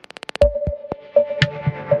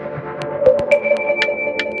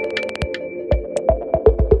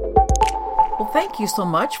Thank you so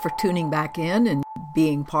much for tuning back in and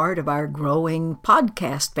being part of our growing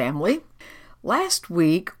podcast family. Last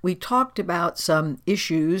week, we talked about some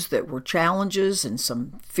issues that were challenges and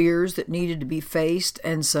some fears that needed to be faced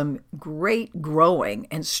and some great growing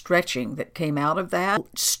and stretching that came out of that.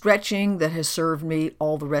 Stretching that has served me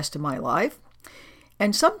all the rest of my life.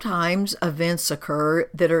 And sometimes events occur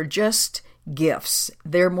that are just gifts.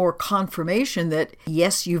 They're more confirmation that,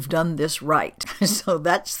 yes, you've done this right. So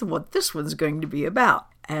that's what this one's going to be about.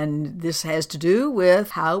 And this has to do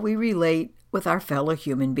with how we relate with our fellow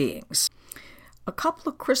human beings. A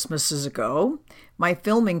couple of Christmases ago, my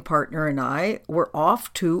filming partner and I were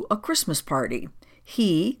off to a Christmas party.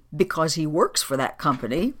 He, because he works for that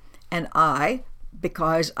company, and I,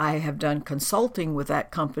 because I have done consulting with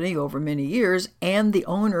that company over many years, and the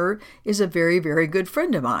owner is a very, very good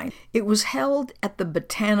friend of mine. It was held at the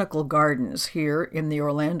Botanical Gardens here in the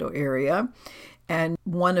Orlando area, and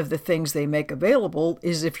one of the things they make available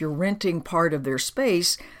is if you're renting part of their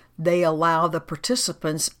space, they allow the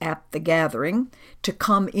participants at the gathering to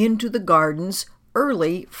come into the gardens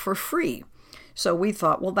early for free. So we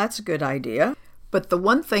thought, well, that's a good idea. But the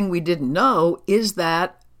one thing we didn't know is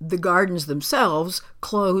that the gardens themselves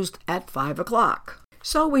closed at 5 o'clock.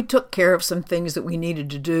 So we took care of some things that we needed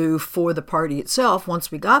to do for the party itself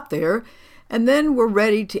once we got there, and then we're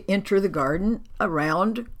ready to enter the garden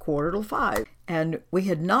around 4:45. And we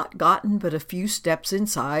had not gotten but a few steps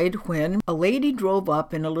inside when a lady drove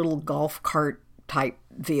up in a little golf cart type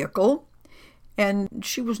vehicle. And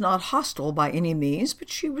she was not hostile by any means, but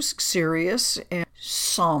she was serious and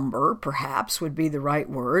somber, perhaps would be the right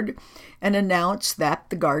word, and announced that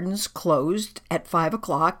the gardens closed at 5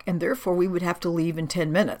 o'clock and therefore we would have to leave in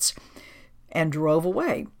 10 minutes, and drove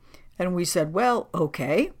away. And we said, well,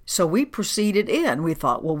 okay. So we proceeded in. We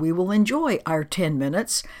thought, well, we will enjoy our 10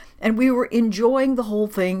 minutes. And we were enjoying the whole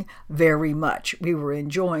thing very much. We were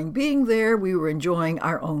enjoying being there. We were enjoying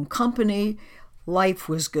our own company. Life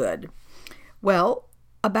was good. Well,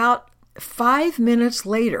 about 5 minutes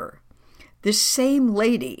later, this same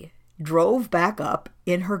lady drove back up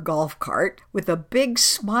in her golf cart with a big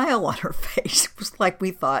smile on her face. It was like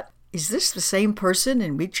we thought, is this the same person?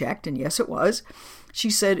 And we checked, and yes, it was.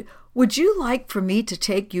 She said, would you like for me to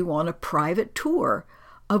take you on a private tour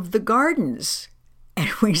of the gardens?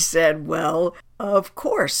 And we said, well, of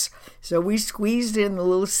course. So we squeezed in the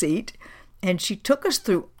little seat, and she took us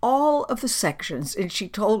through all of the sections, and she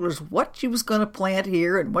told us what she was going to plant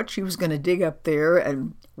here and what she was going to dig up there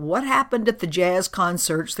and what happened at the jazz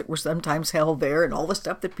concerts that were sometimes held there and all the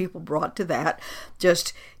stuff that people brought to that.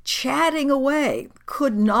 Just chatting away.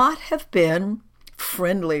 Could not have been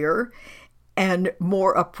friendlier and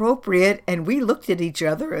more appropriate. And we looked at each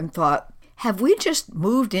other and thought, have we just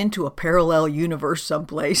moved into a parallel universe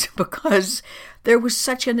someplace? Because there was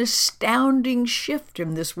such an astounding shift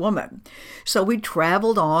in this woman. So we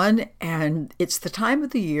traveled on, and it's the time of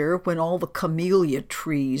the year when all the camellia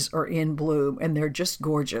trees are in bloom, and they're just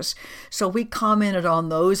gorgeous. So we commented on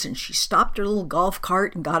those, and she stopped her little golf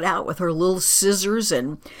cart and got out with her little scissors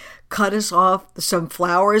and cut us off some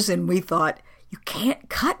flowers, and we thought, you can't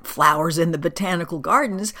cut flowers in the botanical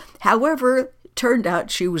gardens. However, turned out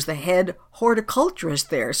she was the head horticulturist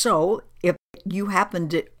there. So if you happen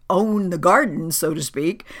to own the garden, so to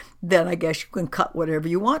speak, then I guess you can cut whatever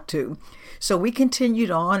you want to. So we continued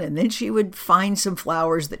on, and then she would find some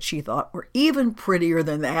flowers that she thought were even prettier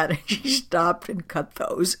than that, and she stopped and cut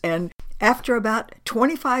those. And after about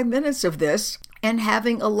 25 minutes of this and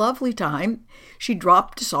having a lovely time, she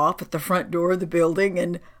dropped us off at the front door of the building,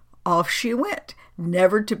 and off she went,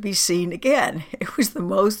 never to be seen again. It was the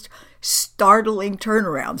most startling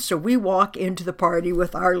turnaround. So we walk into the party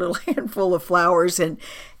with our little handful of flowers and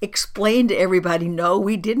explain to everybody, no,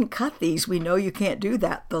 we didn't cut these. We know you can't do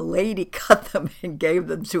that. The lady cut them and gave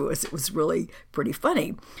them to us. It was really pretty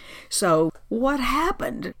funny. So what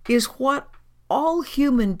happened is what all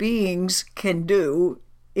human beings can do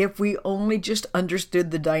if we only just understood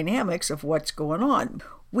the dynamics of what's going on.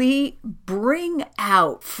 We bring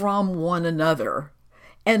out from one another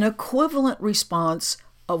an equivalent response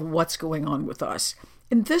of what's going on with us.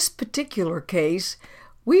 In this particular case,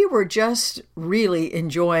 we were just really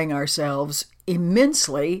enjoying ourselves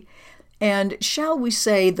immensely, and shall we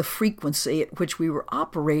say the frequency at which we were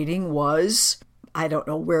operating was, I don't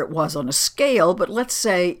know where it was on a scale, but let's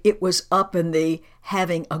say it was up in the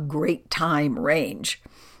having a great time range.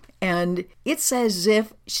 And it's as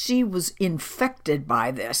if she was infected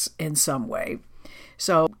by this in some way.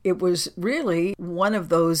 So it was really one of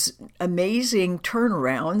those amazing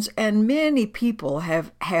turnarounds, and many people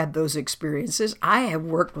have had those experiences. I have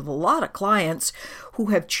worked with a lot of clients who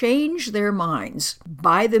have changed their minds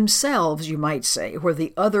by themselves, you might say, where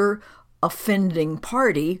the other offending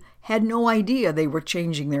party had no idea they were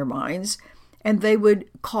changing their minds. And they would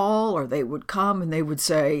call or they would come and they would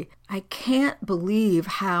say, I can't believe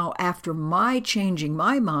how after my changing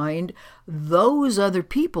my mind, those other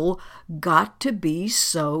people got to be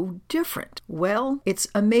so different. Well, it's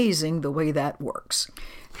amazing the way that works.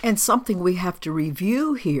 And something we have to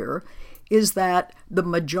review here is that the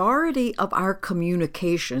majority of our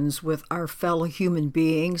communications with our fellow human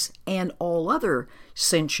beings and all other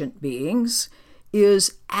sentient beings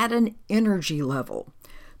is at an energy level.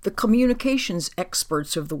 The communications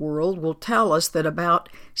experts of the world will tell us that about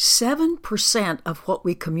 7% of what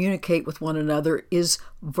we communicate with one another is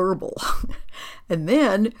verbal. And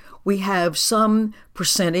then we have some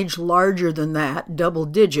percentage larger than that, double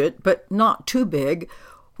digit, but not too big,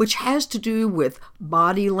 which has to do with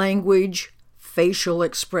body language, facial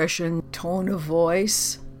expression, tone of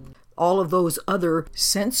voice, all of those other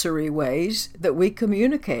sensory ways that we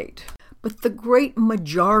communicate. But the great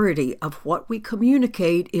majority of what we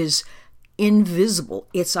communicate is invisible.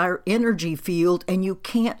 It's our energy field, and you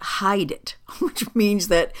can't hide it, which means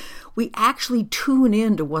that we actually tune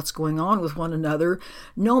into what's going on with one another,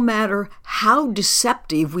 no matter how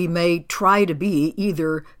deceptive we may try to be,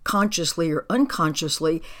 either consciously or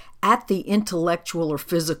unconsciously, at the intellectual or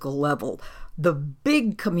physical level. The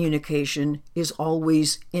big communication is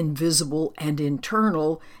always invisible and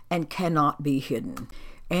internal and cannot be hidden.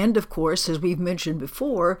 And of course, as we've mentioned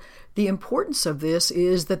before, the importance of this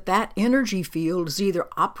is that that energy field is either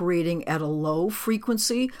operating at a low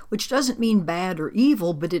frequency, which doesn't mean bad or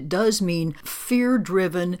evil, but it does mean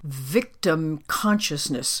fear-driven, victim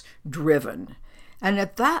consciousness-driven. And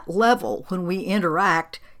at that level, when we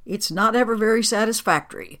interact, it's not ever very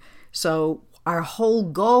satisfactory. So our whole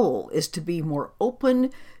goal is to be more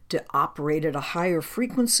open, to operate at a higher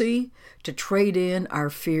frequency, to trade in our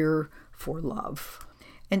fear for love.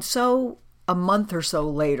 And so a month or so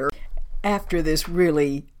later, after this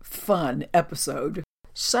really fun episode,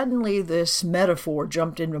 suddenly this metaphor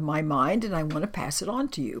jumped into my mind, and I want to pass it on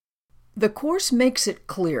to you. The Course makes it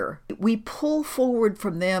clear we pull forward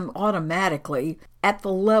from them automatically at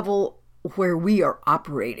the level where we are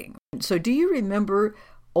operating. So do you remember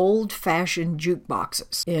old-fashioned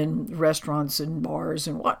jukeboxes in restaurants and bars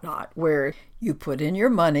and whatnot, where you put in your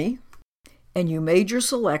money and you made your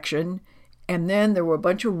selection, and then there were a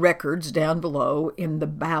bunch of records down below in the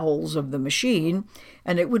bowels of the machine,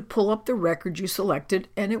 and it would pull up the record you selected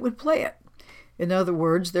and it would play it. In other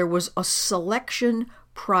words, there was a selection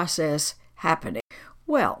process happening.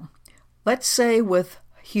 Well, let's say with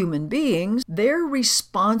human beings, their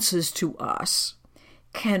responses to us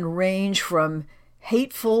can range from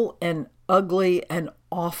hateful and ugly and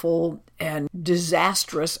awful and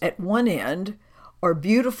disastrous at one end, or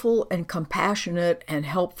beautiful and compassionate and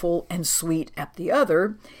helpful and sweet at the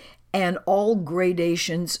other, and all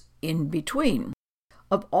gradations in between.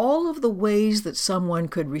 Of all of the ways that someone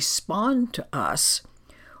could respond to us,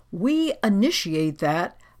 we initiate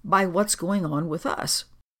that by what's going on with us.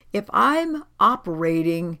 If I'm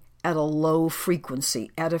operating at a low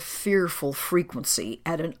frequency, at a fearful frequency,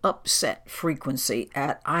 at an upset frequency,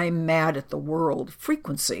 at I'm mad at the world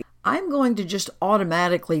frequency, I'm going to just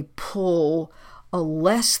automatically pull a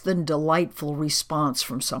less than delightful response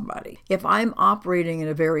from somebody. If I'm operating in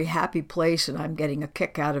a very happy place and I'm getting a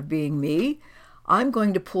kick out of being me, I'm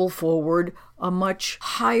going to pull forward a much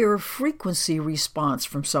higher frequency response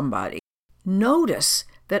from somebody. Notice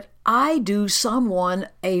that I do someone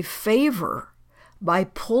a favor by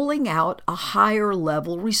pulling out a higher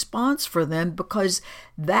level response for them, because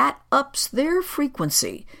that ups their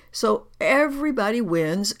frequency. So everybody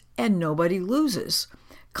wins and nobody loses.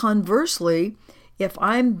 Conversely, if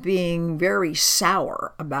I'm being very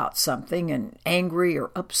sour about something and angry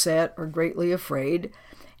or upset or greatly afraid,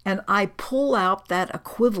 and I pull out that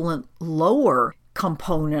equivalent lower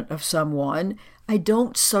component of someone, I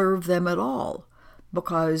don't serve them at all,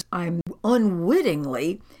 because I'm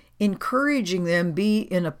unwittingly encouraging them be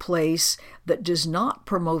in a place that does not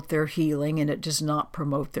promote their healing and it does not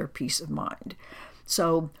promote their peace of mind.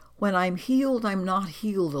 So when I'm healed, I'm not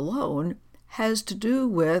healed alone, has to do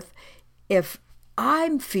with if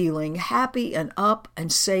I'm feeling happy and up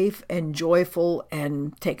and safe and joyful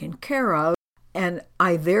and taken care of, and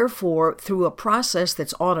I therefore, through a process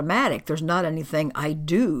that's automatic, there's not anything I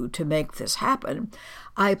do to make this happen,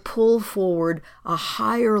 I pull forward a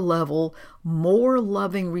higher level, more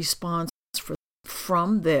loving response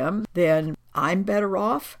from them, then I'm better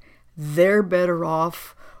off, they're better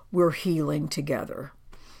off, we're healing together.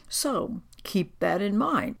 So keep that in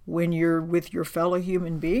mind when you're with your fellow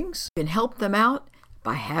human beings. You can help them out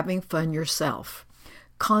by having fun yourself.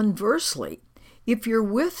 Conversely, if you're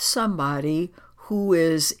with somebody who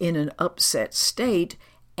is in an upset state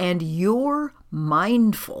and you're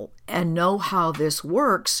mindful and know how this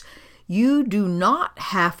works, you do not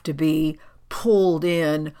have to be pulled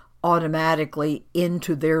in automatically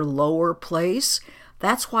into their lower place.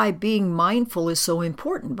 That's why being mindful is so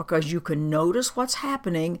important, because you can notice what's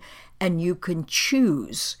happening and you can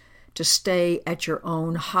choose to stay at your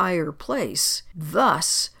own higher place,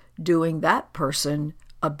 thus doing that person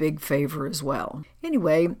a big favor as well.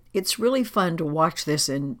 Anyway, it's really fun to watch this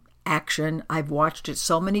in action. I've watched it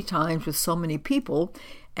so many times with so many people,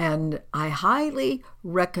 and I highly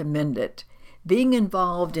recommend it. Being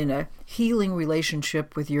involved in a healing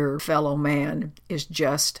relationship with your fellow man is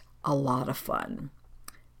just a lot of fun.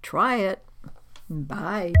 Try it.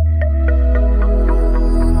 Bye.